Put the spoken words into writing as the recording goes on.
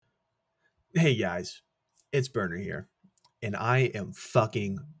Hey guys, it's Burner here, and I am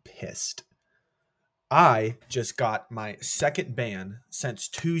fucking pissed. I just got my second ban since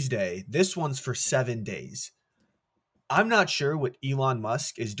Tuesday. This one's for 7 days. I'm not sure what Elon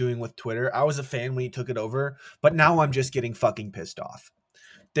Musk is doing with Twitter. I was a fan when he took it over, but now I'm just getting fucking pissed off.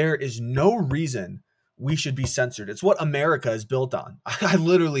 There is no reason we should be censored. It's what America is built on. I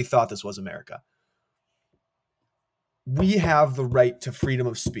literally thought this was America. We have the right to freedom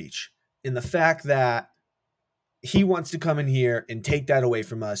of speech. And the fact that he wants to come in here and take that away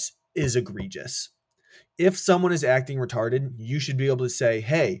from us is egregious. If someone is acting retarded, you should be able to say,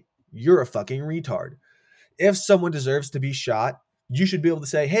 hey, you're a fucking retard. If someone deserves to be shot, you should be able to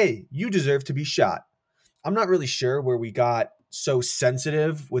say, hey, you deserve to be shot. I'm not really sure where we got so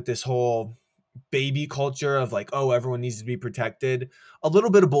sensitive with this whole baby culture of like, oh, everyone needs to be protected. A little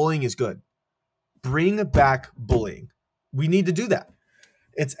bit of bullying is good. Bring back bullying. We need to do that.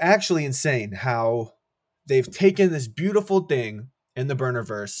 It's actually insane how they've taken this beautiful thing in the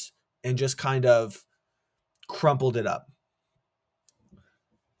Burnerverse and just kind of crumpled it up.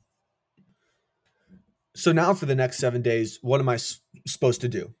 So now for the next 7 days, what am I supposed to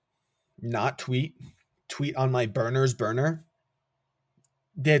do? Not tweet? Tweet on my burner's burner?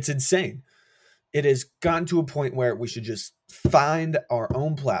 It's insane. It has gotten to a point where we should just find our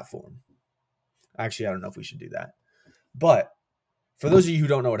own platform. Actually, I don't know if we should do that. But for those of you who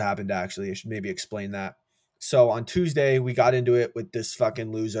don't know what happened, actually, I should maybe explain that. So on Tuesday, we got into it with this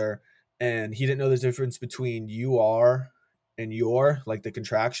fucking loser, and he didn't know the difference between you are and your, like the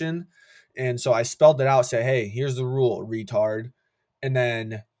contraction. And so I spelled it out, say, hey, here's the rule, retard. And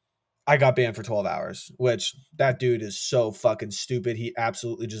then I got banned for 12 hours, which that dude is so fucking stupid. He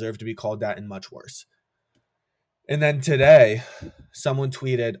absolutely deserved to be called that and much worse. And then today, someone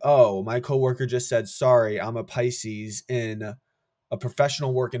tweeted, oh, my coworker just said, sorry, I'm a Pisces in a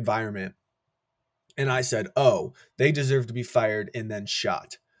professional work environment. And I said, oh, they deserve to be fired and then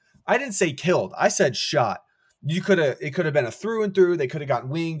shot. I didn't say killed. I said shot. It could have been a through and through. They could have gotten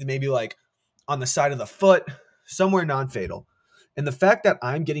winged, maybe like on the side of the foot, somewhere non-fatal. And the fact that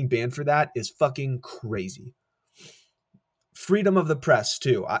I'm getting banned for that is fucking crazy. Freedom of the press,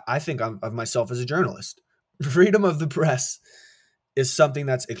 too. I think of myself as a journalist. Freedom of the press is something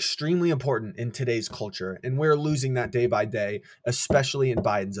that's extremely important in today's culture, and we're losing that day by day, especially in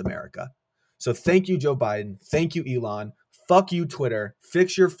Biden's America. So thank you, Joe Biden. Thank you, Elon. Fuck you, Twitter.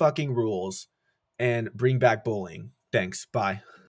 Fix your fucking rules and bring back bullying. Thanks. Bye.